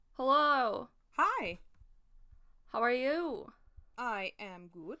Hi, How are you? I am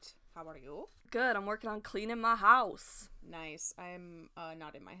good. How are you? Good. I'm working on cleaning my house. Nice. I'm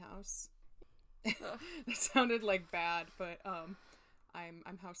not in my house. Ugh. That sounded like bad, but I'm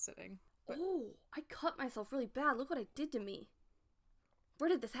house sitting. But Oh, I cut myself really bad. Look what I did to me. Where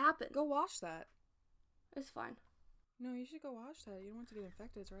did this happen? go wash that. It's fine. No, you should go wash that. You don't want to get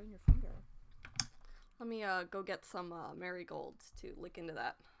infected. It's right on your finger. Let me go get some marigolds to lick into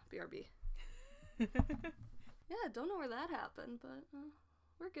that. BRB. Yeah, don't know where that happened, but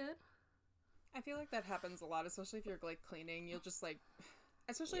we're good. I feel like that happens a lot, especially if you're like cleaning. You'll just like,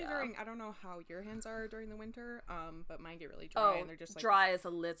 especially Yeah. during, I don't know how your hands are during the winter, but mine get really dry and they're just like dry as a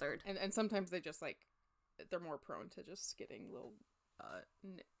lizard. and sometimes they just like they're more prone to just getting little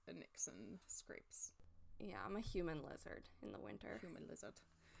nicks and scrapes. Yeah, I'm a human lizard in the winter. Human lizard.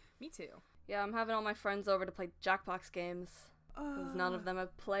 Me too. Yeah, I'm having all my friends over to play Jackbox games. Because none of them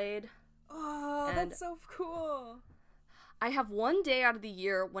have played. Oh, And- that's so cool. I have one day out of the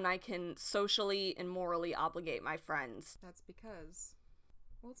year when I can socially and morally obligate my friends. That's because,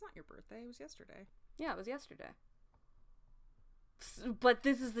 well, it's not your birthday. It was yesterday. Yeah, it was yesterday. But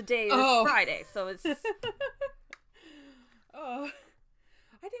this is the day, it's Oh. Friday, so it's... Oh,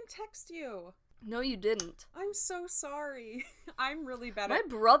 I didn't text you. No, you didn't. I'm so sorry. I'm really bad My at...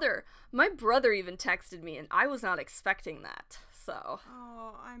 brother even texted me, and I was not expecting that, so...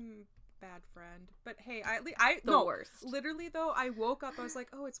 Oh, I'm bad friend. But hey, The worst. Literally though, I woke up, I was like,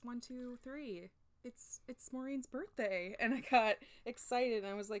 oh, it's 1, 2, 3. It's Maureen's birthday. And I got excited and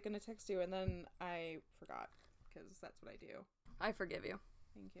I was like gonna text you and then I forgot. Because that's what I do. I forgive you.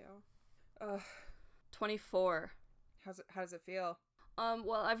 Thank you. 24. How does it feel?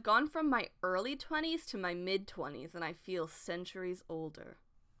 Well, I've gone from my early 20s to my mid-20s, and I feel centuries older.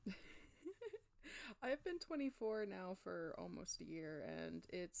 I've been 24 now for almost a year, and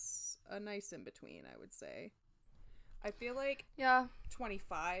it's a nice in-between, I would say. I feel like Yeah.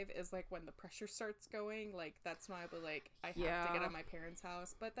 25 is like when the pressure starts going. Like, that's when I'll be like, I have to Yeah. get out of my parents'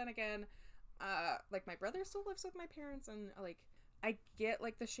 house. But then again, like, my brother still lives with my parents, and, like, I get,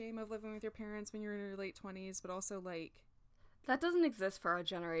 like, the shame of living with your parents when you're in your late 20s, but also, like... That doesn't exist for our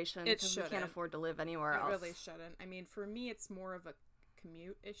generation, It because we can't shouldn't. afford to live anywhere It else. really shouldn't. I mean, for me, it's more of a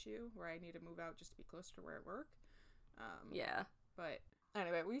commute issue where I need to move out just to be closer to where I work. Yeah. But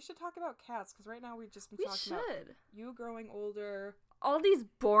anyway, we should talk about cats because right now we've just been We talking about should. you growing older. All these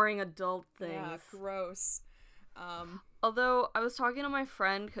boring adult things. Yeah, gross. Although, I was talking to my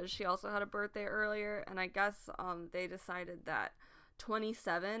friend, because she also had a birthday earlier, and I guess they decided that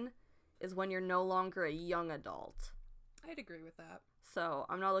 27 is when you're no longer a young adult. I'd agree with that. So,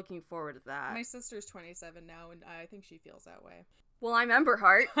 I'm not looking forward to that. My sister's 27 now, and I think she feels that way. Well, I'm Ember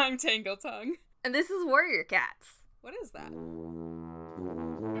Heart, I'm Tangle Tongue. and this is Warrior Cats. What is that?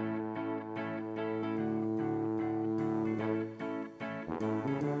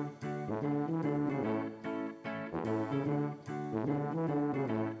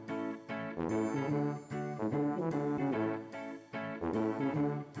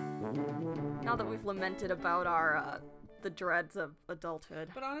 Now that we've lamented about our, the dreads of adulthood.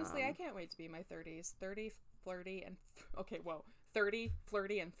 But honestly, I can't wait to be in my 30s. 30, flirty, and... Okay, whoa. 30,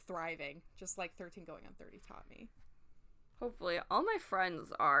 flirty, and thriving. Just like 13 going on 30 taught me. Hopefully, all my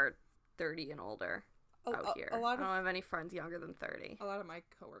friends are 30 and older out here. A lot I don't of have any friends younger than 30. a lot of my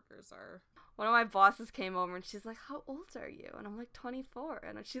coworkers are... One of my bosses came over and she's like, "How old are you?" And I'm like, 24.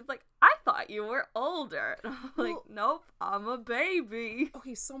 And she's like, "I thought you were older." And I'm like, Well- "Nope, I'm a baby."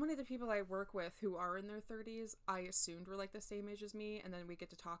 Okay, so many of the people I work with who are in their 30s, I assumed were like the same age as me, and then we get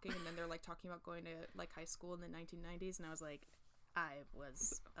to talking, and then they're like talking about going to like high school in the 1990s, and I was like, I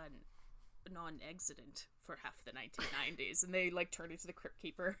was a non-exsident for half the 1990s, and they like turned into the Crypt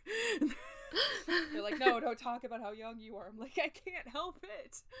Keeper. They're like, no, don't talk about how young you are. I'm like, I can't help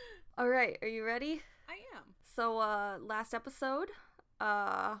it. All right, are you ready? I am. So, last episode,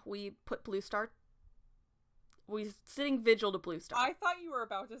 we put Blue Star. We sitting vigil to Blue Star. I thought you were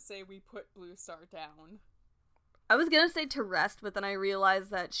about to say we put Blue Star down. I was gonna say to rest, but then I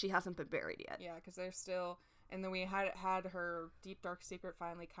realized that she hasn't been buried yet. Yeah, because they're still... And then we had her deep dark secret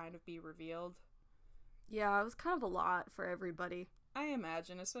finally kind of be revealed. Yeah, it was kind of a lot for everybody. I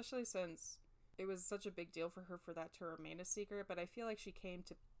imagine, especially since it was such a big deal for her for that to remain a secret, but I feel like she came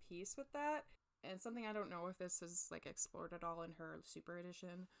to peace with that. And something I don't know if this is like explored at all in her super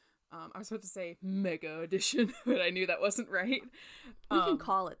edition. I was about to say mega edition, but I knew that wasn't right. We can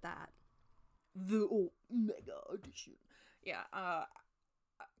call it that. The mega edition. Yeah,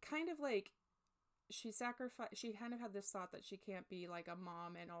 kind of like she kind of had this thought that she can't be like a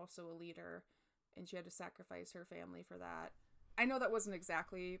mom and also a leader, and she had to sacrifice her family for that. I know that wasn't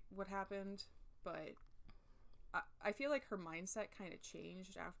exactly what happened, but I feel like her mindset kind of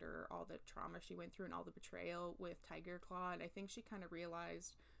changed after all the trauma she went through and all the betrayal with Tiger Claw, and I think she kind of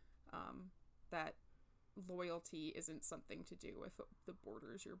realized that loyalty isn't something to do with the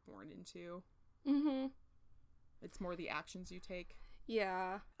borders you're born into. Mm-hmm. It's more the actions you take.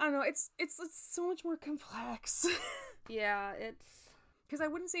 Yeah. I don't know, it's so much more complex. Yeah, it's... Because I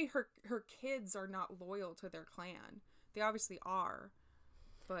wouldn't say her kids are not loyal to their clan. They obviously are,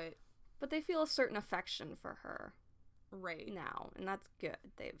 but... But they feel a certain affection for her. Right. Now, and that's good.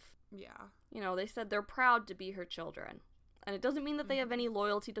 They've... Yeah. You know, they said they're proud to be her children. And it doesn't mean that they have any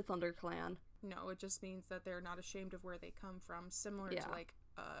loyalty to ThunderClan. No, it just means that they're not ashamed of where they come from. Similar to, like,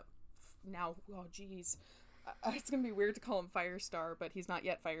 now, oh, geez. It's gonna be weird to call him Firestar, but he's not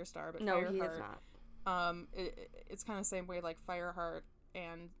yet Firestar, but no, Fireheart. he is not. It's kind of the same way, like, Fireheart,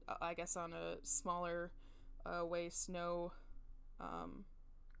 and I guess on a smaller way, Snow,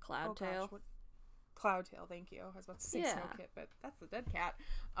 Cloudtail. Cloudtail, thank you. I was about to say Snowkit, but that's the dead cat.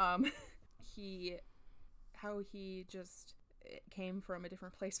 How he just came from a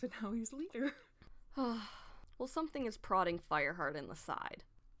different place, but now he's leader. Well, something is prodding Fireheart in the side.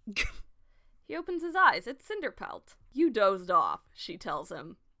 He opens his eyes. It's Cinderpelt. You dozed off, she tells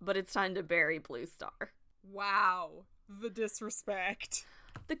him, but it's time to bury Bluestar. Wow. The disrespect.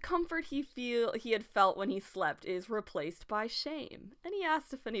 The comfort he had felt when he slept is replaced by shame, and he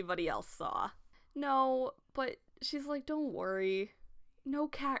asked if anybody else saw. No, but she's like, don't worry. No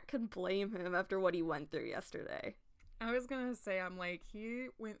cat can blame him after what he went through yesterday. I was gonna say, I'm like, he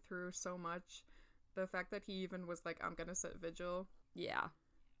went through so much. The fact that he even was like, I'm gonna set vigil. Yeah.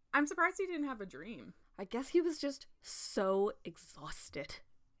 I'm surprised he didn't have a dream. I guess he was just so exhausted.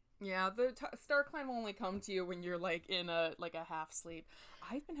 Yeah, the Star Clan will only come to you when you're like in a half sleep.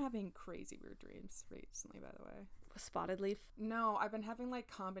 I've been having crazy weird dreams recently, by the way. Spotted Leaf? No, I've been having like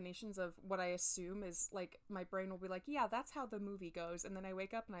combinations of what I assume is like my brain will be like, yeah, that's how the movie goes, and then I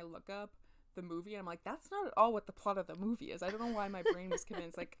wake up and I look up the movie and I'm like, that's not at all what the plot of the movie is. I don't know why my brain was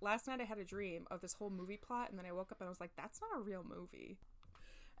convinced. Like last night I had a dream of this whole movie plot, and then I woke up and I was like, that's not a real movie.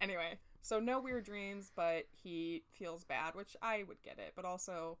 Anyway, so no weird dreams, but he feels bad, which I would get it, but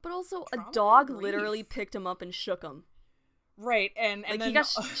also a dog literally picked him up and shook him. Right, and like then he got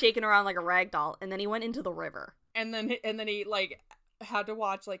shaken around like a rag doll, and then he went into the river. And then he like had to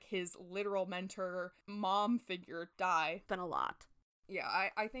watch like his literal mentor mom figure die. Been a lot. Yeah,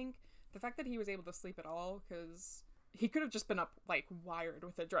 I think the fact that he was able to sleep at all, because he could have just been up like wired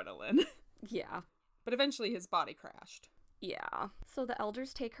with adrenaline. Yeah. But eventually his body crashed. Yeah. So the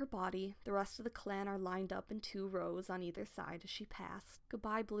elders take her body. The rest of the clan are lined up in 2 rows on either side as she passed.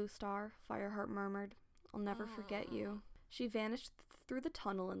 Goodbye, Bluestar, Fireheart murmured. I'll never forget you. She vanished through the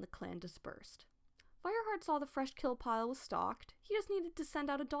tunnel and the clan dispersed. Fireheart saw the fresh kill pile was stocked. He just needed to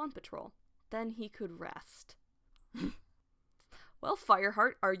send out a dawn patrol. Then he could rest. Well,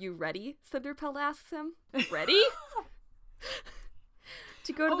 Fireheart, are you ready? Cinderpelt asks him. Ready?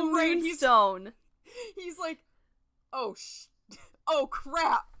 To go to the Moonstone. He's like, oh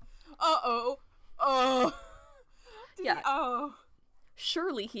crap. Yeah. Oh.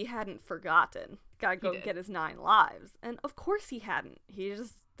 Surely he hadn't forgotten. Gotta go get his 9 lives. And of course he hadn't. He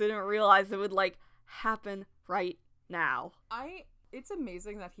just didn't realize it would, like, happen right now. It's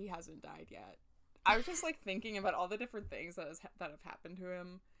amazing that he hasn't died yet. I was just, like, thinking about all the different things that have happened to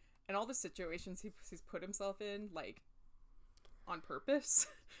him and all the situations he's put himself in, like, on purpose.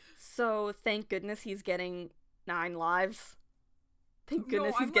 So, thank goodness he's getting 9 lives. Thank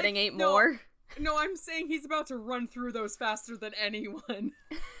goodness he's getting like, 8 more. No, I'm saying he's about to run through those faster than anyone.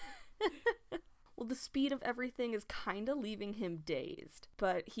 Well, the speed of everything is kinda leaving him dazed.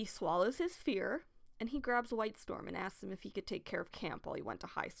 But he swallows his fear, and he grabs Whitestorm and asks him if he could take care of camp while he went to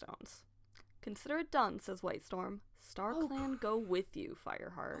Highstones. Consider it done, says Whitestorm. StarClan go with you,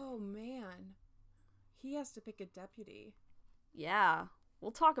 Fireheart. Oh, man. He has to pick a deputy. Yeah,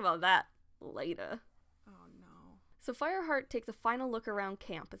 we'll talk about that later. Oh, no. So Fireheart takes a final look around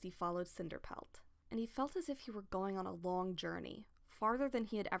camp as he followed Cinderpelt, and he felt as if he were going on a long journey, farther than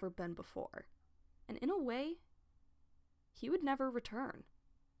he had ever been before. And in a way, he would never return.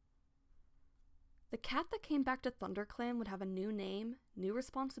 The cat that came back to ThunderClan would have a new name, new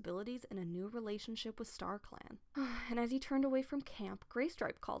responsibilities, and a new relationship with StarClan. And as he turned away from camp,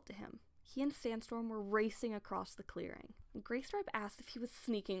 Graystripe called to him. He and Sandstorm were racing across the clearing, and Graystripe asked if he was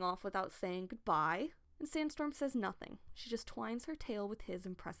sneaking off without saying goodbye, and Sandstorm says nothing. She just twines her tail with his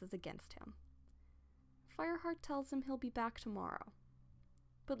and presses against him. Fireheart tells him he'll be back tomorrow.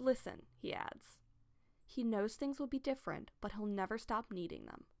 But listen, he adds. He knows things will be different, but he'll never stop needing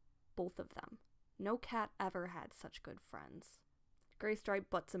them. Both of them. No cat ever had such good friends. Graystripe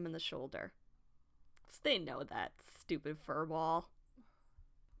butts him in the shoulder. thoughts. They know that, stupid furball.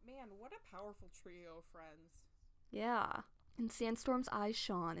 Man, what a powerful trio of friends. Yeah. And Sandstorm's eyes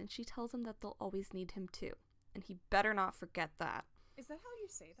shone, and she tells him that they'll always need him too. And he better not forget that. Is that how you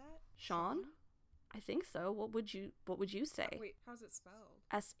say that? Sean? I think so. What would you say? Wait, how's it spelled?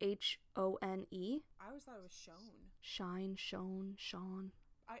 Shone? I always thought it was Shone. Shine, Shone, Sean.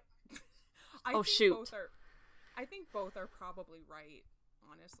 I Oh, think shoot. I think both are probably right,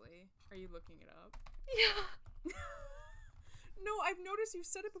 honestly. Are you looking it up? Yeah. No, I've noticed you've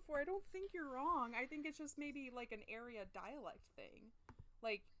said it before. I don't think you're wrong. I think it's just maybe like an area dialect thing.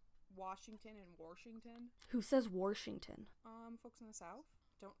 Like Washington and Washington. Who says Washington? Folks in the South?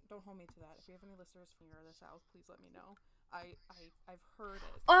 Don't hold me to that. If you have any listeners from the South, please let me know. I've heard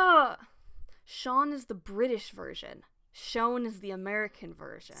it. Sean is the British version. Shone is the American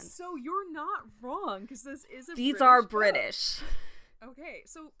version. So you're not wrong, because this is a These British are book. British. Okay,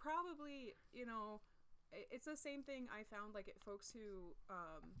 so probably, it's the same thing I found, like, folks who,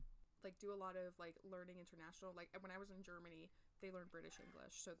 like, do a lot of, like, learning international. Like, when I was in Germany, they learned British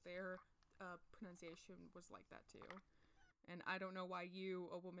English, so their pronunciation was like that, too. And I don't know why you,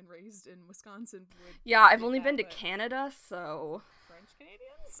 a woman raised in Wisconsin, would... Yeah, I've only been to Canada, so... French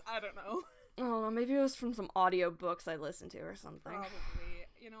Canadians? I don't know. Oh, maybe it was from some audiobooks I listened to or something. Probably.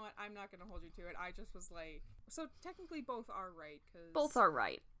 You know what? I'm not going to hold you to it. I just was like... So technically both are right, because... Both are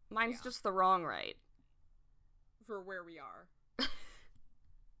right. Mine's just the wrong right. For where we are.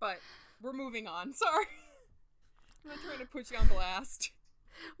 But we're moving on. Sorry. I'm not trying to put you on blast.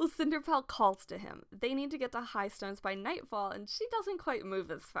 Well, Cinderpelt calls to him. They need to get to Highstones by nightfall, and she doesn't quite move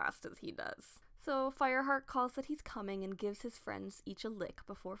as fast as he does. So Fireheart calls that he's coming and gives his friends each a lick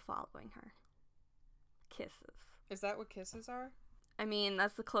before following her. Kisses. Is that what kisses are? I mean,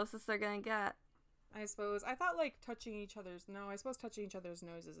 that's the closest they're gonna get. I suppose. I thought, like, touching each other's... No, I suppose touching each other's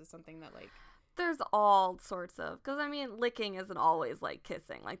noses is something that, like... There's all sorts of... Because, I mean, licking isn't always, like,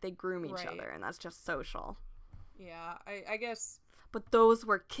 kissing. Like, they groom each other, and that's just social. Yeah, I guess... But those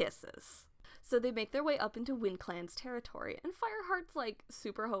were kisses. So they make their way up into WindClan's territory, and Fireheart's, like,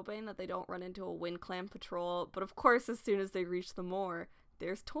 super hoping that they don't run into a WindClan patrol, but of course, as soon as they reach the moor,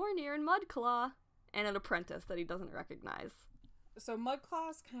 there's Tornir and Mudclaw, and an apprentice that he doesn't recognize. So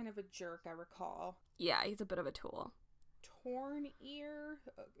Mudclaw's kind of a jerk, I recall. Yeah, he's a bit of a tool. Tornir?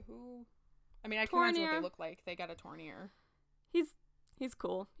 Who? I mean, I can imagine what they look like. They got a Tornir. He's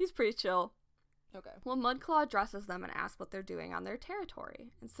cool. He's pretty chill. Okay. Well, Mudclaw addresses them and asks what they're doing on their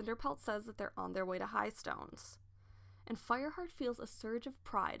territory, and Cinderpelt says that they're on their way to Highstones. And Fireheart feels a surge of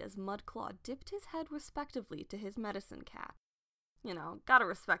pride as Mudclaw dipped his head respectively to his medicine cat. You know, gotta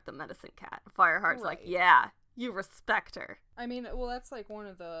respect the medicine cat. Fireheart's like, yeah, you respect her. I mean, well, that's like one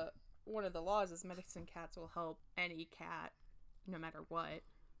of the laws is medicine cats will help any cat, no matter what.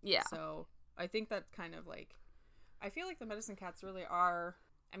 Yeah. So I think that's kind of like, I feel like the medicine cats really are.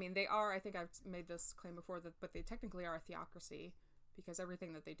 I mean, they are. I think I've made this claim before, but they technically are a theocracy because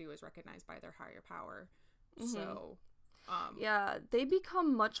everything that they do is recognized by their higher power. Mm-hmm. So. Yeah, they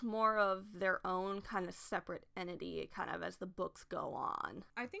become much more of their own kind of separate entity kind of as the books go on.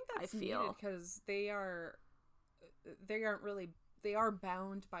 I think that's needed because they are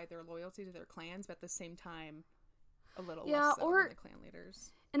bound by their loyalty to their clans, but at the same time a little less so than the clan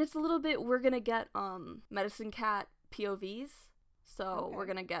leaders. And it's a little bit, we're gonna get medicine cat POVs, so we're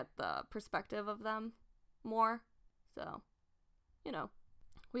gonna get the perspective of them more. So, you know,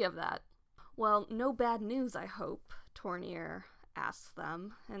 we have that. Well, no bad news, I hope, Tornir asks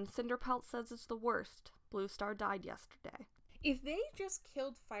them, and Cinderpelt says it's the worst. Bluestar died yesterday. If they just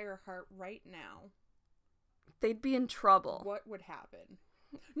killed Fireheart right now, they'd be in trouble. What would happen?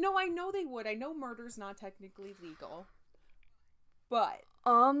 No, I know they would. I know murder's not technically legal. But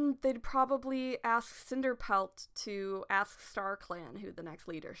they'd probably ask Cinderpelt to ask StarClan who the next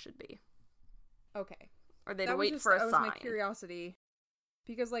leader should be. Okay. Or they'd wait for a sign. That was my curiosity.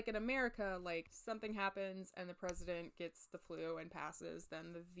 Because, like, in America, like, something happens and the president gets the flu and passes,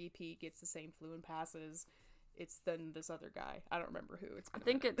 then the VP gets the same flu and passes. It's then this other guy. I don't remember who. I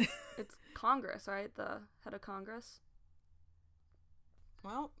think it's Congress, right? The head of Congress.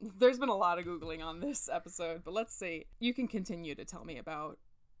 Well, there's been a lot of Googling on this episode, but let's see. You can continue to tell me about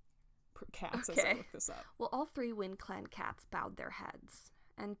cats as I look this up. Well, all 3 WindClan cats bowed their heads,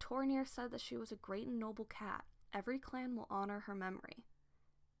 and Tornir said that she was a great and noble cat. Every clan will honor her memory.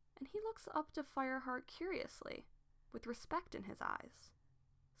 And he looks up to Fireheart curiously, with respect in his eyes.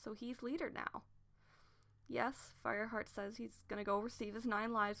 So he's leader now. Yes, Fireheart says he's gonna go receive his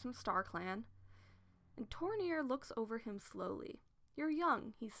 9 lives from StarClan. And Tornir looks over him slowly. You're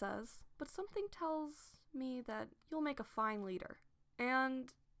young, he says, but something tells me that you'll make a fine leader.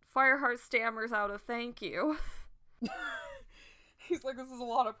 And Fireheart stammers out a thank you. He's like, this is a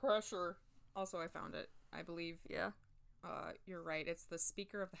lot of pressure. Also, I found it. I believe. Yeah. You're right. It's the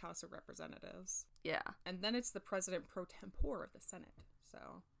Speaker of the House of Representatives. Yeah. And then it's the President pro tempore of the Senate. So.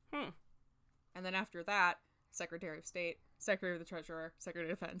 Hmm. And then after that, Secretary of State, Secretary of the Treasurer,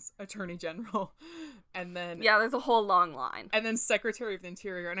 Secretary of Defense, Attorney General, and then... Yeah, there's a whole long line. And then Secretary of the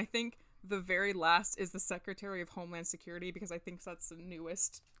Interior. And I think the very last is the Secretary of Homeland Security, because I think that's the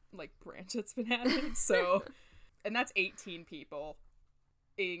newest, like, branch that's been added. So... And that's 18 people,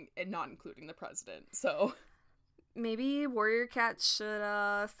 and not including the president, so... Maybe Warrior Cat should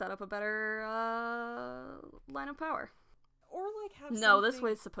set up a better line of power. Or, like, have No, this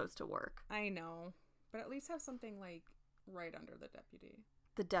way's supposed to work. I know. But at least have something, like, right under the deputy.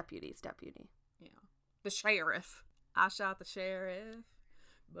 The deputy's deputy. Yeah. The sheriff. I shot the sheriff,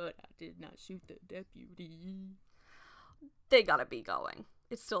 but I did not shoot the deputy. They gotta be going.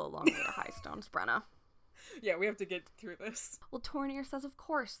 It's still a long way to High Stones, Brenna. Yeah, we have to get through this. Well, Tornir says of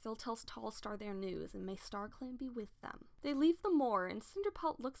course they'll tell Tallstar their news, and may StarClan be with them. They leave the moor, and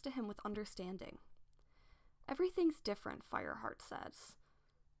Cinderpelt looks to him with understanding. Everything's different, Fireheart says.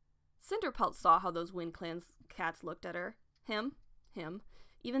 Cinderpelt saw how those Wind Clan's cats looked at her. Him.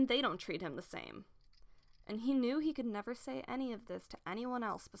 Even they don't treat him the same. And he knew he could never say any of this to anyone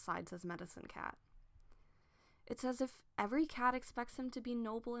else besides his medicine cat. It's as if every cat expects him to be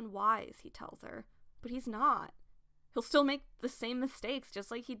noble and wise, he tells her. But he's not. He'll still make the same mistakes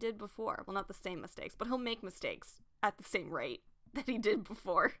just like he did before. Well, not the same mistakes, but he'll make mistakes at the same rate that he did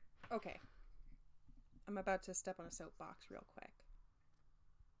before. Okay. I'm about to step on a soapbox real quick.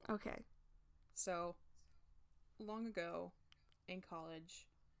 Okay. So, long ago, in college,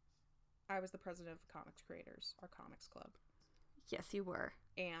 I was the president of Comics Creators, our comics club. Yes, you were.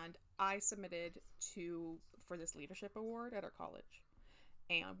 And I submitted for this leadership award at our college.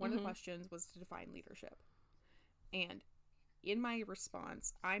 And one of the questions was to define leadership. And in my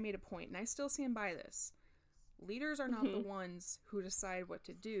response, I made a point, and I still stand by this. Leaders are not the ones who decide what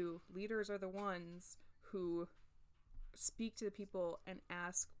to do. Leaders are the ones who speak to the people and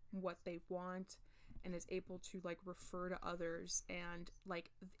ask what they want and is able to, like, refer to others. And, like,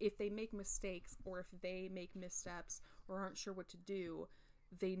 if they make mistakes or if they make missteps or aren't sure what to do,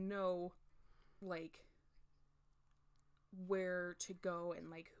 they know, like, where to go and,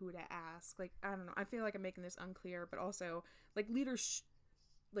 like, who to ask. Like, I don't know, I feel like I'm making this unclear, but also, like, leaders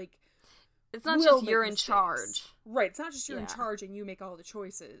like, it's not just you're in charge, right? It's not just you're in charge and you make all the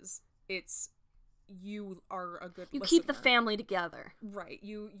choices. It's you are a good listener. Keep the family together, right?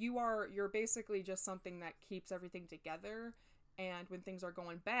 You're basically just something that keeps everything together, and when things are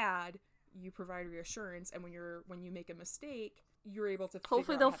going bad, you provide reassurance, and when you make a mistake, you're able to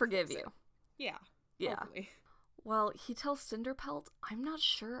hopefully they'll forgive you. Yeah. Hopefully. Well, he tells Cinderpelt, I'm not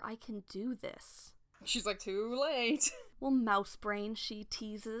sure I can do this. She's like, too late. Well, Mousebrain, she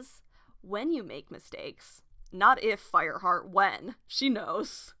teases. When you make mistakes. Not if, Fireheart, when. She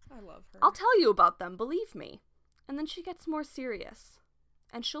knows. I love her. I'll tell you about them, believe me. And then she gets more serious.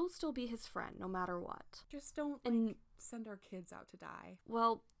 And she'll still be his friend, no matter what. Just don't, send our kids out to die.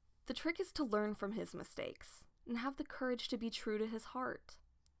 Well, the trick is to learn from his mistakes. And have the courage to be true to his heart.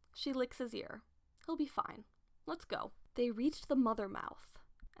 She licks his ear. He'll be fine. Let's go. They reach the mother mouth,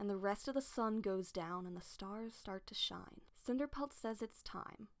 and the rest of the sun goes down and the stars start to shine. Cinderpelt says it's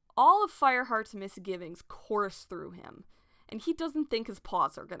time. All of Fireheart's misgivings course through him, and he doesn't think his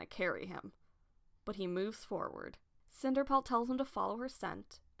paws are gonna carry him. But he moves forward. Cinderpelt tells him to follow her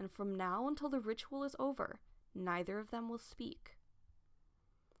scent, and from now until the ritual is over, neither of them will speak.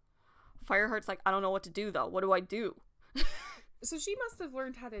 Fireheart's like, I don't know what to do though. What do I do? So she must have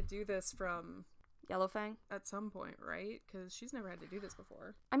learned how to do this from Yellowfang? At some point, right? Because she's never had to do this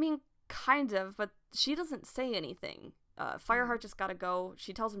before. I mean, kind of, but she doesn't say anything. Fireheart just gotta go.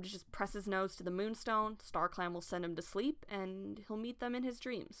 She tells him to just press his nose to the moonstone. StarClan will send him to sleep, and he'll meet them in his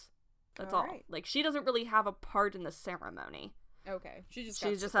dreams. That's all. Right. Like, she doesn't really have a part in the ceremony. Okay. She just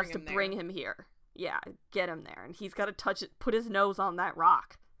has to bring him here. Yeah, get him there. And he's gotta touch it, put his nose on that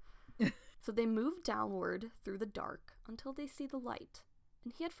rock. So they move downward through the dark until they see the light.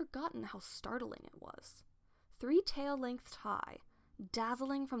 And he had forgotten how startling it was. 3 tail lengths high,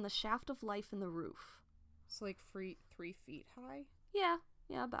 dazzling from the shaft of life in the roof. It's like 3 feet high? Yeah,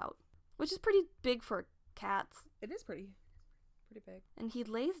 about. Which is pretty big for cats. It is pretty big. And he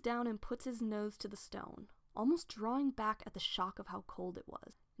lays down and puts his nose to the stone, almost drawing back at the shock of how cold it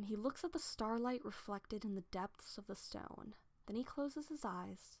was. And he looks at the starlight reflected in the depths of the stone. Then he closes his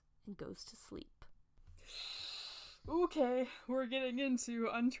eyes and goes to sleep. Okay, we're getting into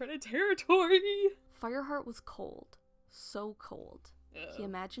uncharted territory. Fireheart was cold. So cold. He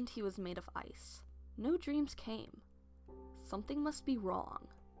imagined he was made of ice. No dreams came. Something must be wrong,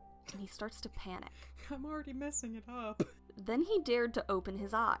 and he starts to panic. I'm already messing it up. Then he dared to open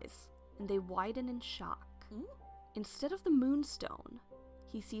his eyes, and they widen in shock. Mm? Instead of the moonstone,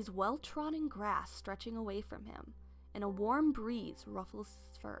 he sees well-trodden grass stretching away from him, and a warm breeze ruffles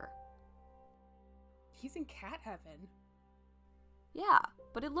his fur. He's in cat heaven. Yeah,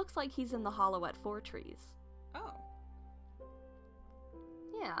 but it looks like he's in the hollow at Four Trees. Oh.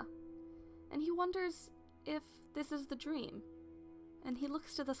 Yeah, and he wonders if this is the dream. And he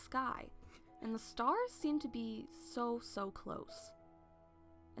looks to the sky, and the stars seem to be so close.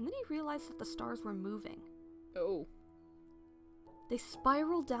 And then he realized that the stars were moving. Oh. They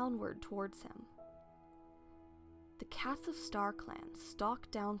spiral downward towards him. The cats of StarClan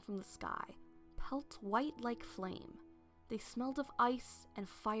stalked down from the sky, pelts white like flame. They smelled of ice and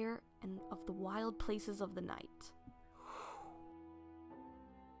fire and of the wild places of the night.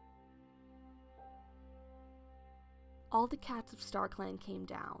 All the cats of StarClan came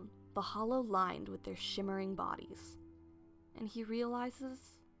down, the hollow lined with their shimmering bodies. And he realizes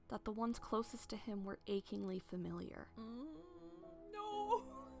that the ones closest to him were achingly familiar. No.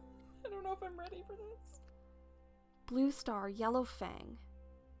 I don't know if I'm ready for this. Blue Star, Yellow Fang,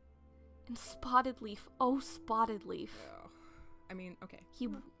 and Spotted Leaf. Oh, Spotted Leaf. Oh. I mean, okay.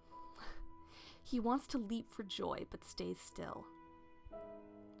 He wants to leap for joy, but stays still.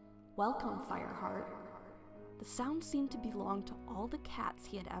 Welcome, Fireheart. The sound seemed to belong to all the cats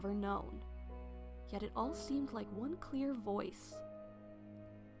he had ever known, yet it all seemed like one clear voice.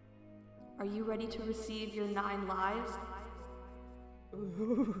 Are you ready to receive your 9 lives?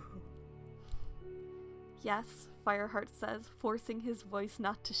 Ooh. Yes, Fireheart says, forcing his voice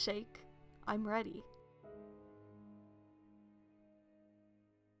not to shake. I'm ready.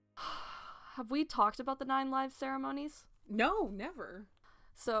 Have we talked about the 9 lives ceremonies? No, never.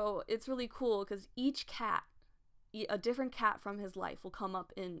 So it's really cool because each cat, a different cat from his life will come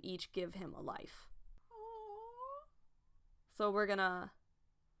up and each give him a life. Aww. So we're gonna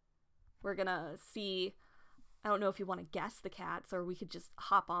see, I don't know if you want to guess the cats or we could just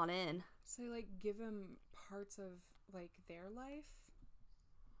hop on in. So like give him parts of like their life?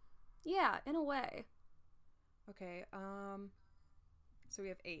 Yeah, in a way. Okay, so we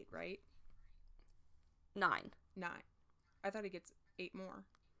have 8, right? 9. 9. I thought he gets 8 more.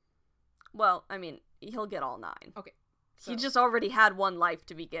 Well, I mean, he'll get all 9. Okay. He just already had 1 life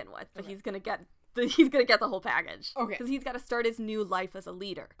to begin with, but Okay. he's gonna get the whole package. Okay. Because he's got to start his new life as a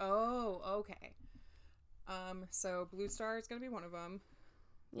leader. Oh, okay. So Blue Star is gonna be one of them.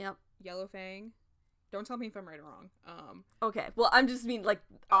 Yep. Yellow Fang. Don't tell me if I'm right or wrong. Okay. Well, I'm just mean like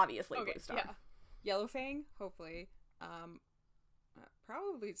obviously okay, Blue Star. yeah. Yellow Fang, hopefully.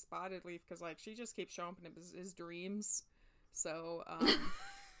 Probably Spotted Leaf because like she just keeps showing up in his dreams. So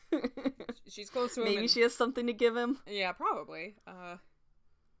she's close to him. Maybe she has something to give him. Yeah, probably.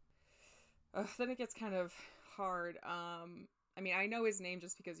 Then it gets kind of hard. I mean, I know his name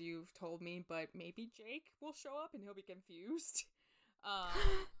just because you've told me, but maybe Jake will show up and he'll be confused.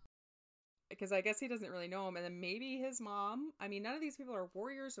 Because I guess he doesn't really know him, and then maybe his mom. I mean, none of these people are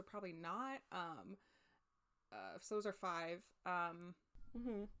warriors, so probably not. So those are 5.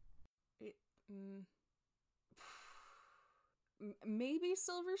 Maybe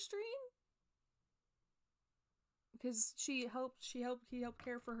Silverstream, because he helped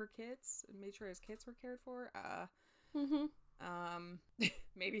care for her kids and made sure his kids were cared for.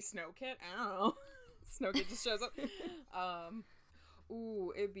 Maybe Snowkit. I don't know. Snowkit just shows up.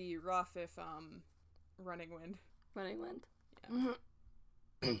 Ooh, it'd be rough if Running Wind.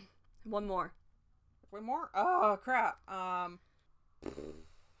 Yeah. One more. One more? Oh crap.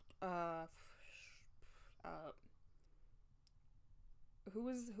 Who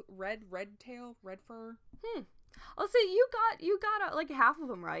was Red Tail? Red Fur? Oh, so you got like half of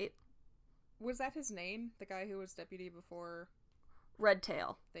them right. Was that his name? The guy who was deputy before? Red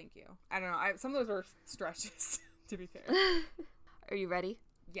Tail. Thank you. I don't know. Some of those are stretches, to be fair. Are you ready?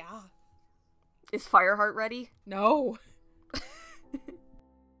 Yeah. Is Fireheart ready? No.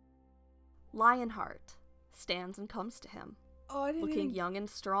 Lionheart stands and comes to him, Oh, I didn't looking even young and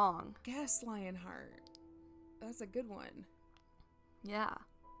strong. guess Lionheart. That's a good one. Yeah.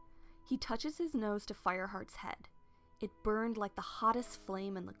 He touches his nose to Fireheart's head. It burned like the hottest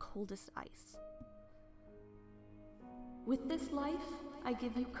flame and the coldest ice. With this life, I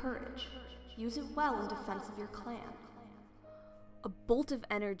give you courage. Use it well in defense of your clan. A bolt of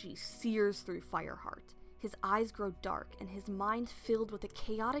energy sears through Fireheart. His eyes grow dark, and his mind filled with a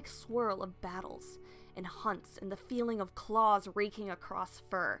chaotic swirl of battles and hunts and the feeling of claws raking across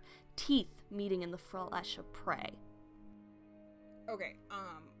fur, teeth meeting in the flesh of prey. Okay,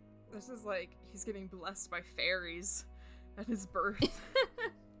 this is like he's getting blessed by fairies at his birth.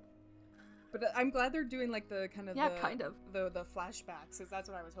 But I'm glad they're doing like the kind of the flashbacks, because that's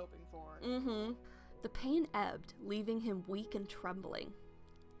what I was hoping for. Mm-hmm. The pain ebbed, leaving him weak and trembling.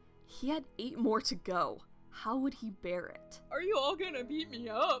 He had 8 more to go. How would he bear it? Are you all gonna beat me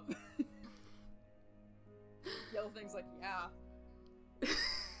up? Yellow Thing's like, yeah.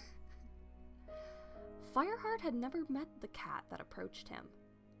 Fireheart had never met the cat that approached him,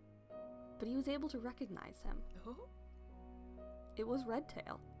 but he was able to recognize him. Oh? It was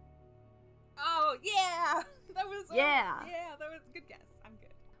Redtail. Oh, yeah! That was... Yeah! Yeah, that was a good guess. I'm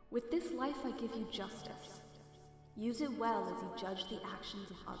good. With this life I give you justice. Use it well as you judge the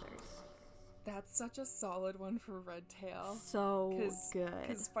actions of others. That's such a solid one for Redtail. So good.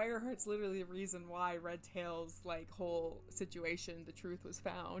 Because Fireheart's literally the reason why Redtail's, like, whole situation, the truth was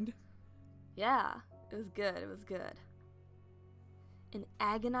found. Yeah, it was good, it was good. An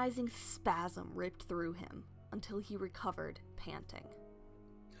agonizing spasm ripped through him until he recovered, panting.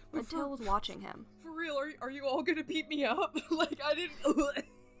 Redtail was watching him. For real, are you all gonna beat me up? Like, I didn't...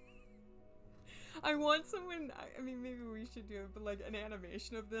 I want someone, I mean, maybe we should do it, but like an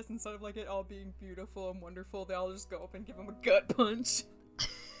animation of this, instead of like it all being beautiful and wonderful, they all just go up and give him a gut punch.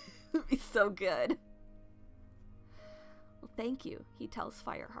 It'd be so good. Well, thank you, he tells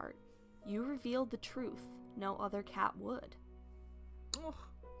Fireheart. You revealed the truth no other cat would. Oh.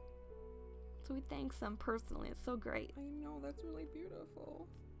 So he thanks them personally. It's so great. I know, that's really beautiful.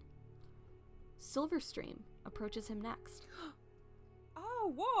 Silverstream approaches him next.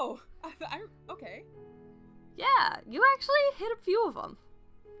 Oh, whoa! Okay. Yeah, you actually hit a few of them.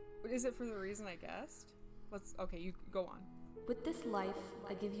 Is it for the reason I guessed? Okay, you go on. With this life,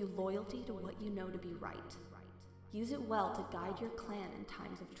 I give you loyalty to what you know to be right. Use it well to guide your clan in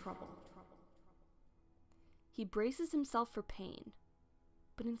times of trouble. He braces himself for pain,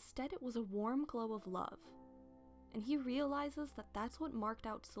 but instead it was a warm glow of love. And he realizes that that's what marked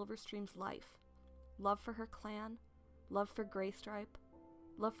out Silverstream's life. Love for her clan, love for Graystripe,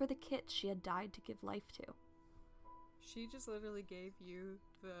 love for the kits she had died to give life to. She just literally gave you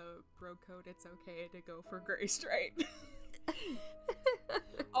the bro code, it's okay to go for Graystripe.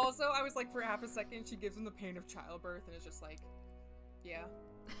 Also, I was like, for half a second, she gives him the pain of childbirth, and it's just like, yeah.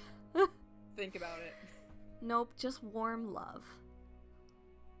 Think about it. Nope, just warm love.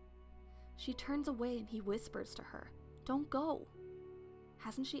 She turns away and he whispers to her, "Don't go.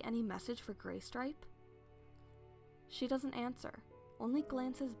 Hasn't she any message for Graystripe?" She doesn't answer, only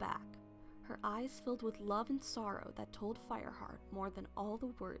glances back, her eyes filled with love and sorrow that told Fireheart more than all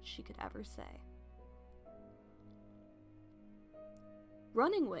the words she could ever say.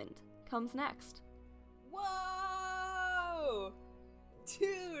 Running Wind comes next. Whoa!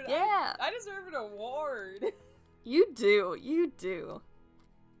 Dude, yeah! I deserve an award! You do, you do.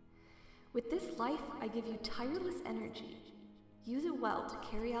 With this life, I give you tireless energy. Use it well to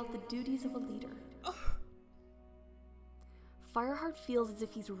carry out the duties of a leader. Fireheart feels as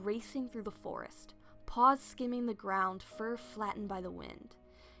if he's racing through the forest, paws skimming the ground, fur flattened by the wind.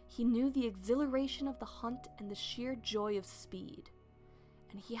 He knew the exhilaration of the hunt and the sheer joy of speed.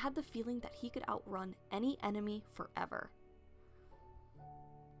 And he had the feeling that he could outrun any enemy forever.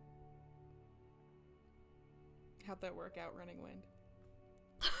 How'd that work out, Running Wind?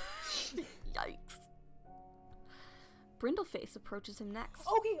 Yikes. Brindleface approaches him next.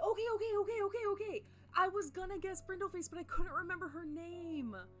 Okay. I was gonna guess Brindleface, but I couldn't remember her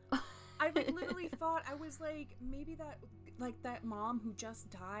name. I like literally thought, I was like, maybe that mom who just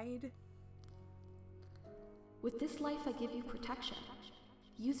died. With this life I give you protection.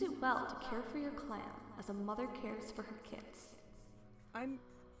 Use it well to care for your clan as a mother cares for her kids.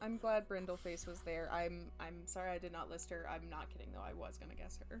 I'm glad Brindleface was there. I'm sorry I did not list her. I'm not kidding though, I was gonna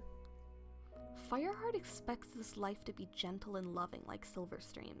guess her. Fireheart expects this life to be gentle and loving like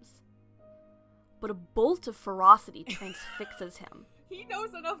Silverstream's. But a bolt of ferocity transfixes him. He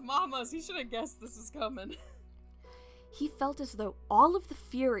knows enough mamas, he should have guessed this was coming. He felt as though all of the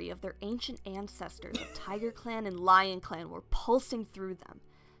fury of their ancient ancestors of Tiger Clan and Lion Clan were pulsing through them,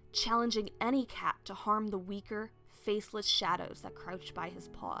 challenging any cat to harm the weaker, faceless shadows that crouched by his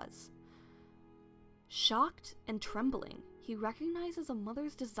paws. Shocked and trembling, he recognizes a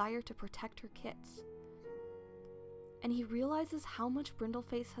mother's desire to protect her kits. And he realizes how much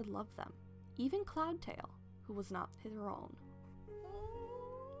Brindleface had loved them, even Cloudtail, who was not her own.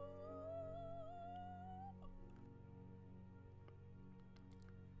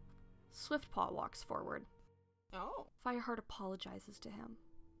 Swiftpaw walks forward. Oh. Fireheart apologizes to him.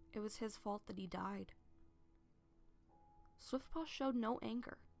 It was his fault that he died. Swiftpaw showed no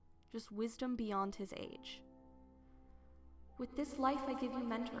anger, just wisdom beyond his age. With this life I give you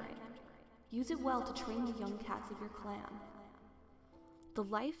mentoring. Use it well to train the young cats of your clan. The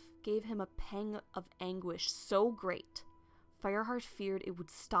life gave him a pang of anguish so great, Fireheart feared it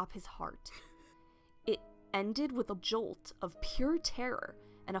would stop his heart. It ended with a jolt of pure terror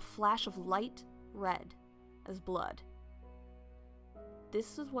and a flash of light red as blood.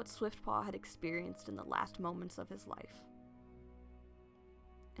 This is what Swiftpaw had experienced in the last moments of his life.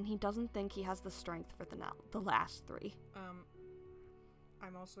 And he doesn't think he has the strength for the last 3.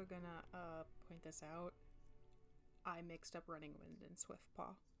 I'm also gonna point this out. I mixed up Running Wind and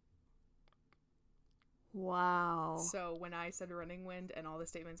Swiftpaw. Wow. So when I said Running Wind and all the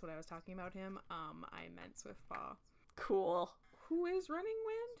statements when I was talking about him, I meant Swiftpaw. Cool. Who is Running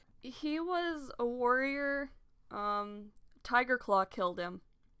Wind? He was a warrior. Tiger Claw killed him.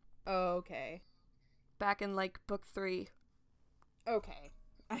 Oh, okay. Back in, like, book 3. Okay.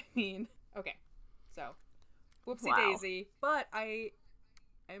 I mean, okay. So, whoopsie Wow. daisy. But I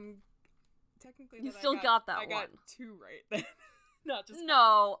am technically... You still got that I one. got 2 right then. Not just...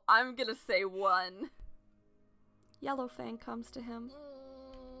 No, I'm gonna say 1. Yellowfang comes to him.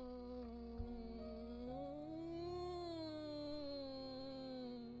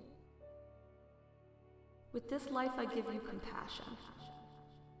 With this life I give you compassion.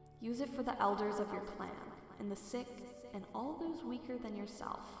 Use it for the elders of your clan, and the sick, and all those weaker than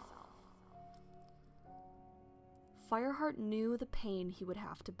yourself. Fireheart knew the pain he would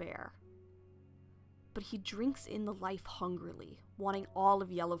have to bear. But he drinks in the life hungrily, wanting all of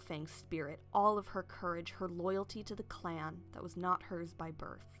Yellowfang's spirit, all of her courage, her loyalty to the clan that was not hers by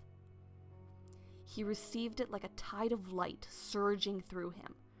birth. He received it like a tide of light surging through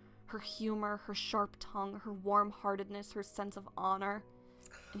him. Her humor, her sharp tongue, her warm-heartedness, her sense of honor,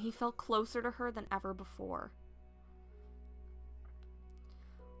 and he felt closer to her than ever before.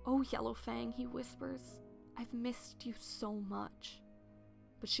 "Oh, Yellowfang," he whispers, "I've missed you so much."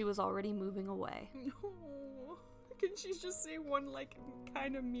 But she was already moving away. No. Can she just say one, like,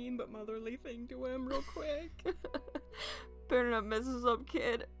 kind of mean but motherly thing to him real quick? Better not mess us up,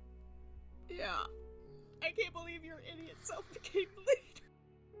 kid. Yeah. I can't believe your idiot self became leader.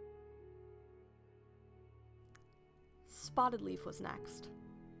 Spotted Leaf was next.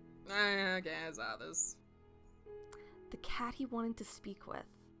 Okay, I saw this. The cat he wanted to speak with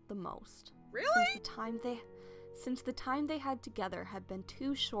the most. Really? Since the time they had together had been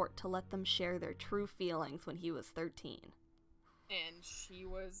too short to let them share their true feelings when he was 13. And she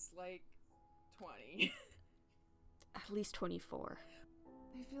was, like, 20. At least 24.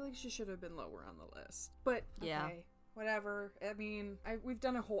 I feel like she should have been lower on the list. But, Yeah. okay, whatever. I mean, we've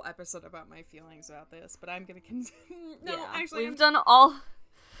done a whole episode about my feelings about this, but I'm gonna continue. No, yeah, actually, we've done all...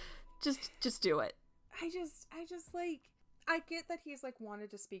 Just do it. I just, like... I get that he's, like, wanted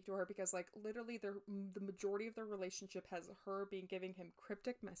to speak to her because, like, literally the majority of their relationship has her giving him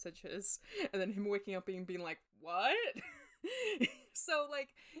cryptic messages, and then him waking up being like, what? So, like,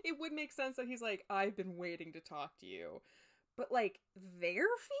 it would make sense that he's like, I've been waiting to talk to you. But, like, their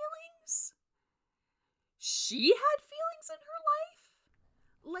feelings? She had feelings in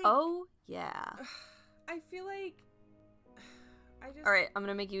her life? Like, Oh, yeah. I feel like... Alright, I'm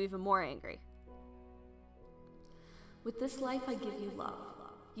gonna make you even more angry. With this life I give you love.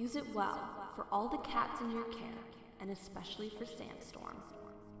 Use it well for all the cats in your care, and especially for Sandstorm.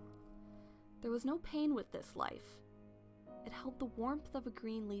 There was no pain with this life. It held the warmth of a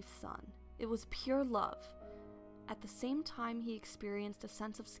green leaf sun. It was pure love. At the same time, he experienced a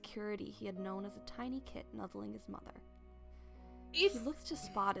sense of security he had known as a tiny kit nuzzling his mother. He looks to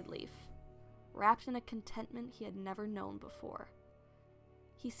Spotted Leaf, wrapped in a contentment he had never known before.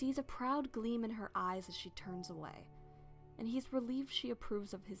 He sees a proud gleam in her eyes as she turns away, and he's relieved she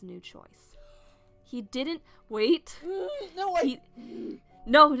approves of his new choice. He didn't... Wait.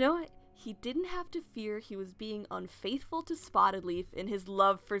 No, No, he didn't have to fear he was being unfaithful to Spotted Leaf in his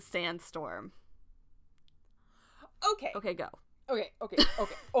love for Sandstorm. Okay. Okay, go. Okay.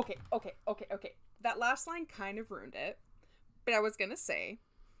 That last line kind of ruined it. But I was gonna say,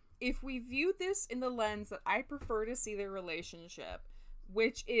 if we view this in the lens that I prefer to see their relationship,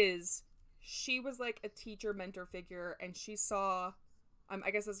 which is, she was like a teacher mentor figure, and she saw,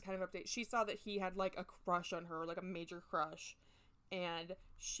 I guess this is kind of update, she saw that he had like a crush on her, like a major crush, and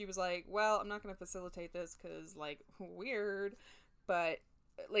she was like, well, I'm not gonna facilitate this because, like, weird, but,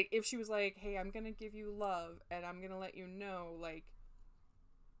 like, if she was like, hey, I'm gonna give you love, and I'm gonna let you know, like,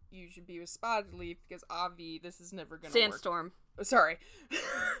 you should be with Spotted Leaf because Avi, this is never gonna Sandstorm. work. Sorry.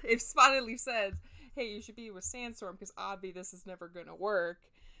 If Spotted Leaf says, hey, you should be with Sandstorm because Avi, this is never gonna work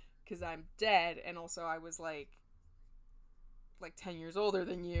because I'm dead, and also I was like 10 years older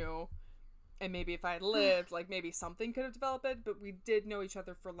than you, And maybe if I had lived, like, maybe something could have developed it, but we did know each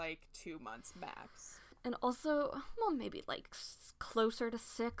other for, like, 2 months max. And also, well, maybe, like, closer to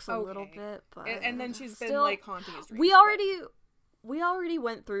 6 a little bit, but... And then she's still, been, like, haunting his dreams. We already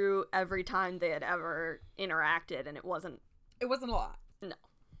went through every time they had ever interacted, and it wasn't... It wasn't a lot. No.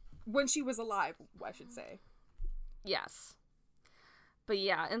 When she was alive, I should say. Yes. But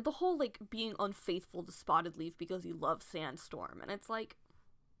yeah, and the whole, like, being unfaithful to Spotted Leaf because he loves Sandstorm, and it's like...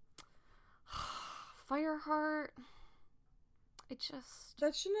 Fireheart... It just...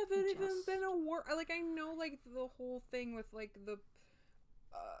 That shouldn't have even been a war... Like, I know, like, the whole thing with, like, the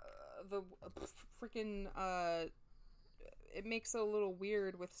freaking, it makes it a little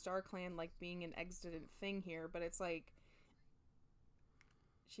weird with StarClan, like, being an exited thing here, but it's like...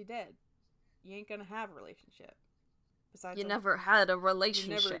 She dead. You ain't gonna have a relationship. Besides, you never had a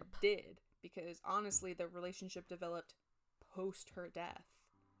relationship. You never did. Because, honestly, the relationship developed post her death.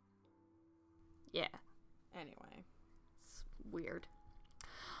 Yeah. Anyway. It's weird.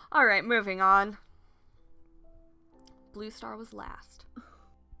 Alright, moving on. Bluestar was last.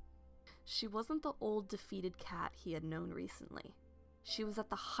 She wasn't the old defeated cat he had known recently. She was at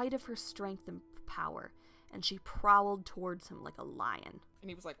the height of her strength and power, and she prowled towards him like a lion. And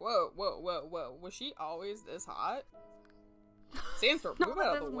he was like, whoa, whoa, whoa, whoa. Was she always this hot? Sandstorm, move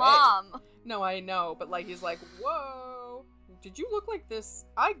out of the way. Mom. No, I know, but like he's like, whoa. Did you look like this?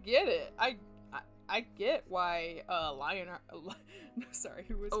 I get it. I get why Lionheart. No, sorry,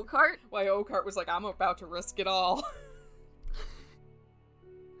 who was Oakheart? Why Oakheart was like, I'm about to risk it all.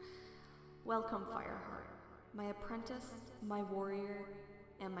 Welcome, Fireheart, my apprentice, my warrior,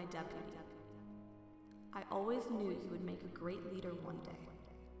 and my deputy. I always knew you would make a great leader one day.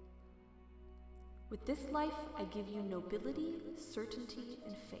 With this life, I give you nobility, certainty,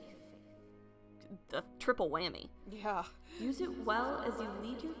 and faith. The triple whammy. Yeah. Use it well as you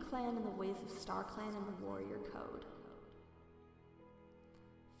lead your clan in the ways of StarClan and the Warrior Code.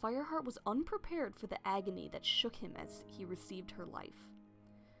 Fireheart was unprepared for the agony that shook him as he received her life.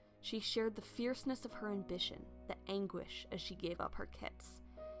 She shared the fierceness of her ambition, the anguish as she gave up her kits.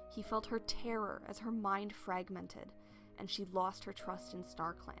 He felt her terror as her mind fragmented, and she lost her trust in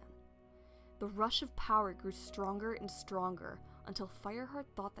StarClan. The rush of power grew stronger and stronger until Fireheart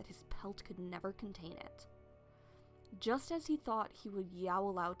thought that his pelt could never contain it. Just as he thought he would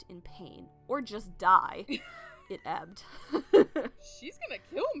yowl out in pain, or just die, it ebbed. She's gonna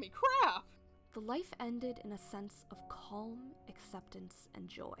kill me, crap! The life ended in a sense of calm, acceptance, and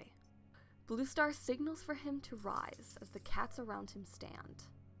joy. Bluestar signals for him to rise as the cats around him stand,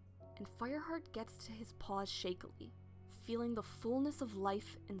 and Fireheart gets to his paws shakily, feeling the fullness of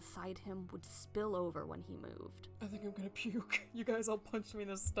life inside him would spill over when he moved. I think I'm gonna puke. You guys all punched me in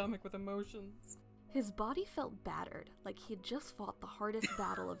the stomach with emotions. His body felt battered, like he had just fought the hardest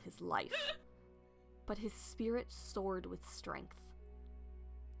battle of his life. But his spirit soared with strength.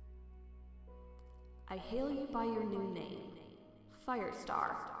 I hail you by your new name,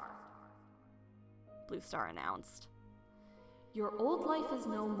 Firestar, Bluestar announced. Your old life is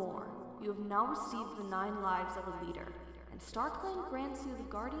no more. You have now received the 9 lives of a leader, and StarClan grants you the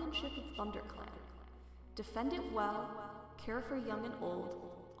guardianship of ThunderClan. Defend it well, care for young and old,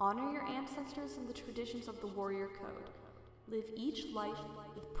 honor your ancestors and the traditions of the Warrior Code. Live each life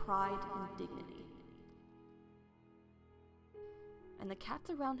with pride and dignity. And the cats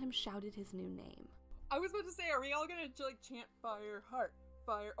around him shouted his new name. I was about to say, are we all gonna like chant Fireheart?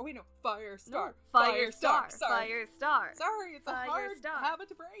 Fire. Oh wait, no, Firestar. No, Firestar. Sorry. Firestar. Sorry, it's a hard habit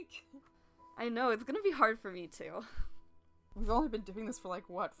to break. I know, it's gonna be hard for me too. We've only been doing this for like,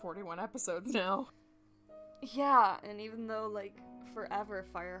 what, 41 episodes now? Yeah, and even though, like, forever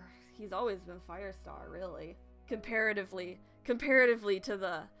he's always been Firestar, really. Comparatively to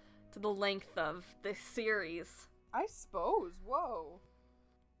the length of this series. I suppose, whoa.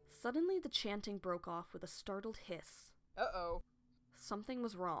 Suddenly the chanting broke off with a startled hiss. Uh-oh. Something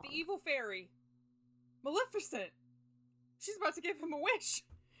was wrong. The evil fairy. Maleficent! She's about to give him a wish!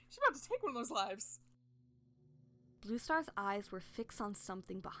 She's about to take one of those lives! Bluestar's eyes were fixed on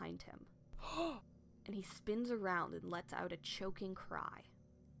something behind him. And he spins around and lets out a choking cry.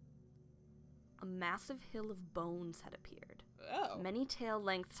 A massive hill of bones had appeared, many tail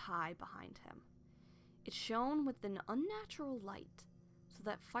lengths high behind him. It shone with an unnatural light, so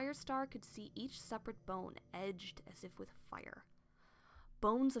that Firestar could see each separate bone edged as if with fire.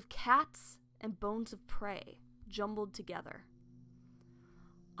 Bones of cats and bones of prey jumbled together.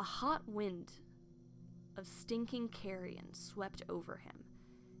 A hot wind of stinking carrion swept over him,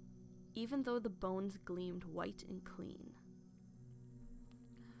 even though the bones gleamed white and clean.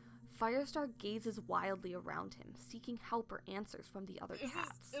 Firestar gazes wildly around him, seeking help or answers from the other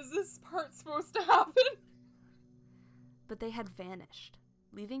cats. Is this part supposed to happen? But they had vanished,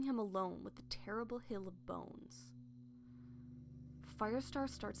 leaving him alone with the terrible hill of bones. Firestar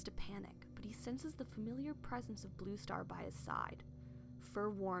starts to panic, but he senses the familiar presence of Bluestar by his side, fur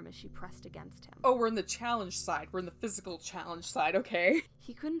warm as she pressed against him. Oh, we're in the challenge side. We're in the physical challenge side, okay.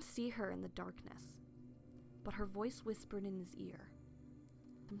 He couldn't see her in the darkness, but her voice whispered in his ear.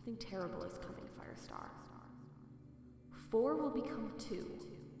 Something terrible is coming, Firestar. 4 will become 2.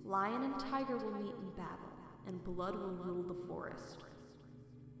 Lion and Tiger will meet in battle, and blood will rule the forest.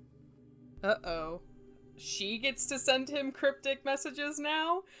 Uh-oh. She gets to send him cryptic messages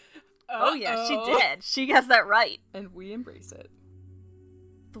now? Oh yeah, she did. She gets that right. And we embrace it.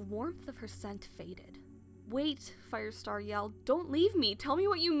 The warmth of her scent faded. Wait, Firestar yelled. Don't leave me. Tell me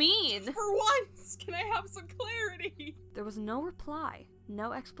what you mean. For once, can I have some clarity? There was no reply,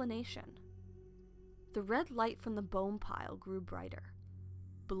 no explanation. The red light from the bone pile grew brighter.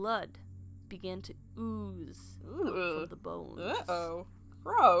 Blood began to ooze from the bones. Uh-oh.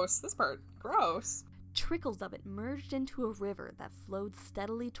 Gross. This part, gross. Trickles of it merged into a river that flowed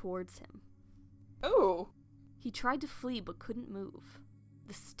steadily towards him. Ooh. He tried to flee but couldn't move.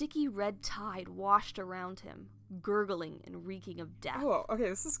 The sticky red tide washed around him, gurgling and reeking of death. Oh, okay,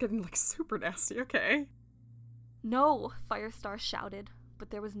 this is getting, super nasty, okay. No, Firestar shouted, but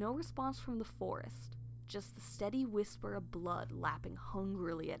there was no response from the forest, just the steady whisper of blood lapping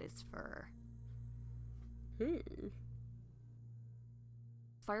hungrily at his fur.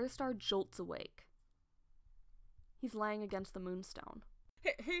 Firestar jolts awake. He's lying against the moonstone.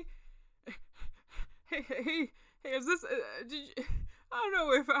 Hey, is this, did you, I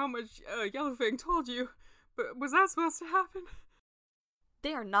don't know how much Yellowfang told you, but was that supposed to happen?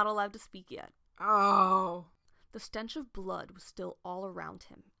 They are not allowed to speak yet. Oh. The stench of blood was still all around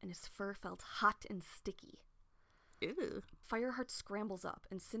him, and his fur felt hot and sticky. Ew. Fireheart scrambles up,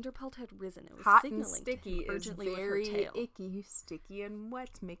 and Cinderpelt had risen and was hot signaling and sticky to him urgently is very with her tail. icky. Sticky and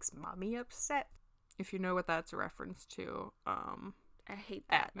wet makes mommy upset. If you know what that's a reference to, I hate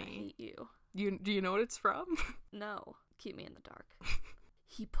that. at me. I hate you. Do you know what it's from? No, keep me in the dark.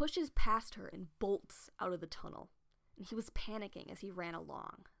 He pushes past her and bolts out of the tunnel, and he was panicking as he ran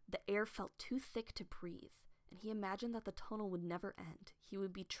along. The air felt too thick to breathe, and he imagined that the tunnel would never end. He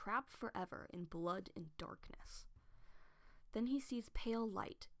would be trapped forever in blood and darkness. Then he sees pale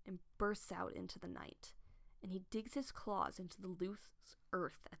light and bursts out into the night, and he digs his claws into the loose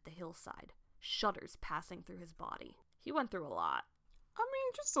earth at the hillside, shudders passing through his body. He went through a lot. I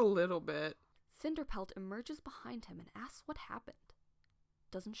mean, just a little bit. Cinderpelt emerges behind him and asks what happened.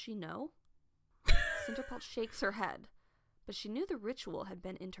 Doesn't she know? Cinderpelt shakes her head, but she knew the ritual had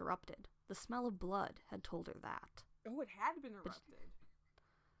been interrupted. The smell of blood had told her that. Oh, it had been interrupted.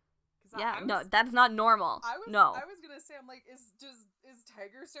 No, that's not normal. No. I was gonna say, I'm like, is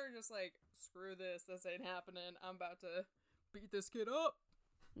Tiger Star just like, screw this ain't happening, I'm about to beat this kid up?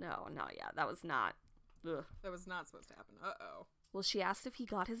 No, that was not. Ugh. That was not supposed to happen. Uh-oh. Well, she asked if he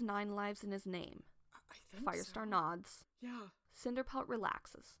got his 9 lives in his name. I think Firestar so. nods. Yeah. Cinderpelt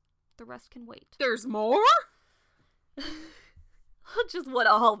relaxes. The rest can wait. There's more? Just what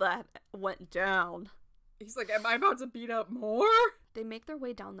all that went down. He's like, am I about to beat up more? They make their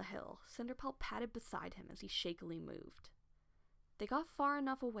way down the hill. Cinderpelt padded beside him as he shakily moved. They got far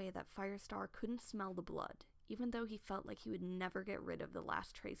enough away that Firestar couldn't smell the blood, even though he felt like he would never get rid of the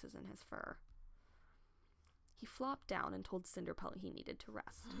last traces in his fur. He flopped down and told Cinderpelt he needed to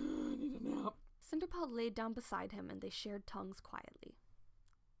rest. I need a nap. Cinderpelt laid down beside him and they shared tongues quietly.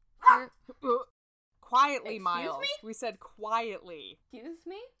 Quietly, Excuse Miles. me? We said quietly. Excuse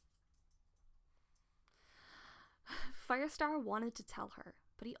me? Firestar wanted to tell her,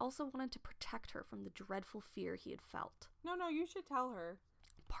 but he also wanted to protect her from the dreadful fear he had felt. No, you should tell her.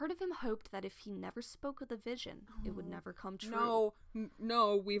 Part of him hoped that if he never spoke of the vision, it would never come true.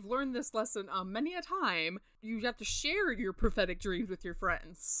 No, we've learned this lesson many a time. You have to share your prophetic dreams with your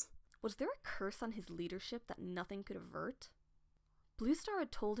friends. Was there a curse on his leadership that nothing could avert? Bluestar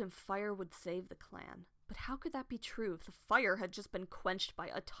had told him fire would save the clan, but how could that be true if the fire had just been quenched by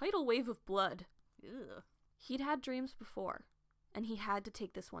a tidal wave of blood? Ugh. He'd had dreams before, and he had to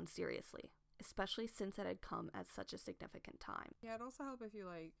take this one seriously, especially since it had come at such a significant time. Yeah, it'd also help if you,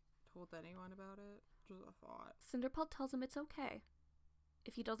 told anyone about it. Just a thought. Cinderpelt tells him it's okay.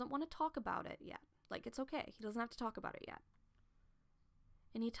 If he doesn't want to talk about it yet, it's okay. He doesn't have to talk about it yet.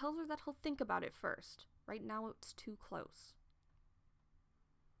 And he tells her that he'll think about it first. Right now it's too close.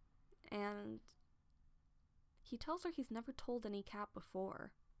 And he tells her he's never told any cat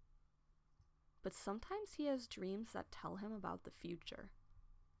before. But sometimes he has dreams that tell him about the future.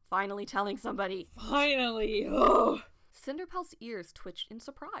 Finally telling somebody. Finally! Oh! Cinderpelt's ears twitched in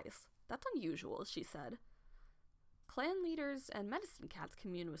surprise. That's unusual, she said. Clan leaders and medicine cats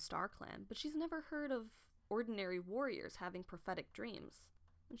commune with StarClan, but she's never heard of ordinary warriors having prophetic dreams,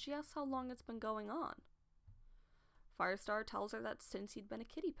 and she asks how long it's been going on. Firestar tells her that since he'd been a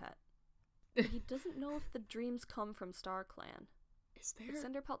kitty pet. But he doesn't know if the dreams come from StarClan. Is there... But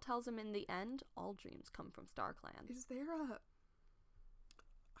Cinderpelt tells him in the end, all dreams come from StarClan. Is there a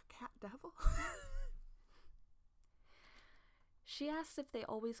cat devil? She asks if they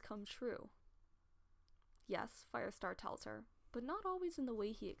always come true. Yes, Firestar tells her, but not always in the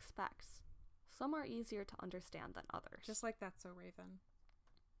way he expects. Some are easier to understand than others. Just like That's So Raven.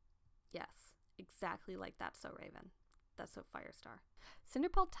 Yes, exactly like That's So Raven. That's So Firestar.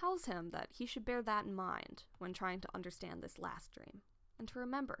 Cinderpelt tells him that he should bear that in mind when trying to understand this last dream, and to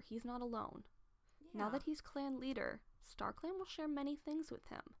remember he's not alone. Yeah. Now that he's clan leader, StarClan will share many things with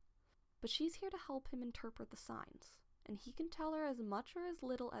him, but she's here to help him interpret the signs, and he can tell her as much or as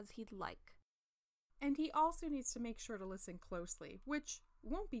little as he'd like. And he also needs to make sure to listen closely, which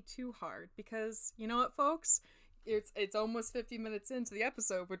won't be too hard, because, you know what, folks? It's almost 50 minutes into the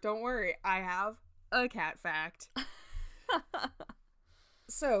episode, but don't worry, I have a cat fact.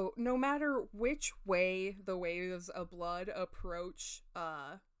 So, no matter which way the waves of blood approach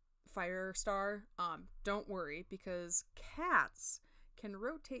Firestar, don't worry, because cats can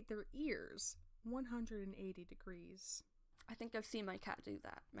rotate their ears 180 degrees. I think I've seen my cat do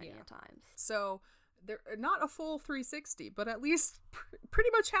that many a times. So, they're not a full 360, but at least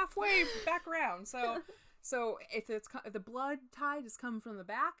pretty much halfway back around. So if the blood tide is coming from the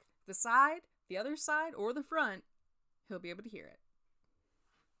back, the side, the other side, or the front, he'll be able to hear it.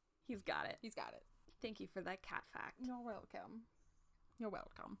 He's got it. He's got it. Thank you for that cat fact. You're welcome. You're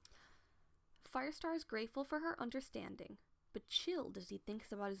welcome. Firestar is grateful for her understanding, but chilled as he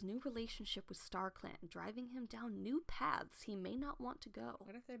thinks about his new relationship with StarClan, driving him down new paths he may not want to go.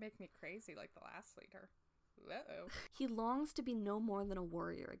 What if they make me crazy like the last leader? Uh-oh. He longs to be no more than a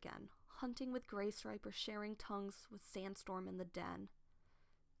warrior again, hunting with Graystripe or sharing tongues with Sandstorm in the den.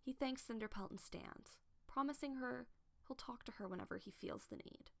 He thanks Cinderpelt and stands, promising her he'll talk to her whenever he feels the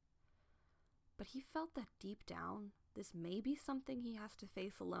need. But he felt that deep down, this may be something he has to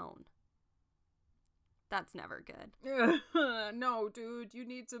face alone. That's never good. No, dude, you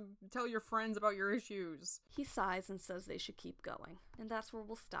need to tell your friends about your issues. He sighs and says they should keep going, and that's where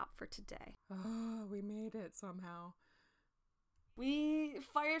we'll stop for today. Oh, we made it somehow.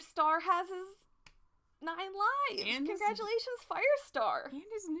 Firestar has his 9 lives. And congratulations, Firestar. And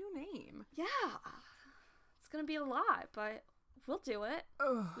his new name. Yeah. It's gonna be a lot, but we'll do it.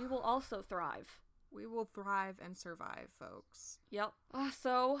 Ugh. We will also thrive. We will thrive and survive, folks. Yep.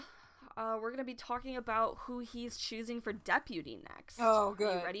 We're going to be talking about who he's choosing for deputy next. Oh, good.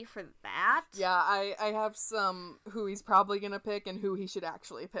 Are you ready for that? Yeah, I have some who he's probably going to pick and who he should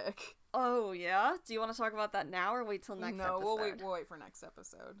actually pick. Oh, yeah? Do you want to talk about that now or wait till next episode? No, we'll wait for next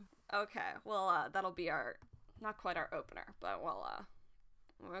episode. Okay, well, that'll be not quite our opener, but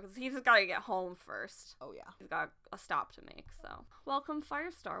because he's got to get home first. Oh, yeah. He's got a stop to make, so. Welcome,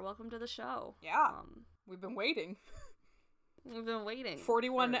 Firestar. Welcome to the show. Yeah. We've been waiting. We've been waiting.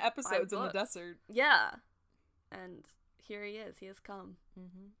 41 episodes in the desert. Yeah. And here he is. He has come.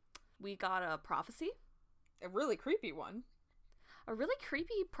 Mm-hmm. We got a prophecy. A really creepy one. A really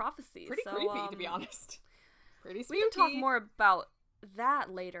creepy prophecy. Pretty creepy, to be honest. Pretty spooky. We can talk more about that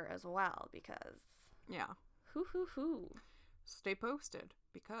later as well, because... Yeah. Hoo. Stay posted,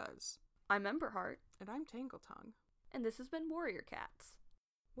 because... I'm Emberheart. And I'm Tangletongue. And this has been Warrior Cats.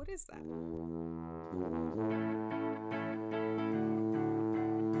 What is that?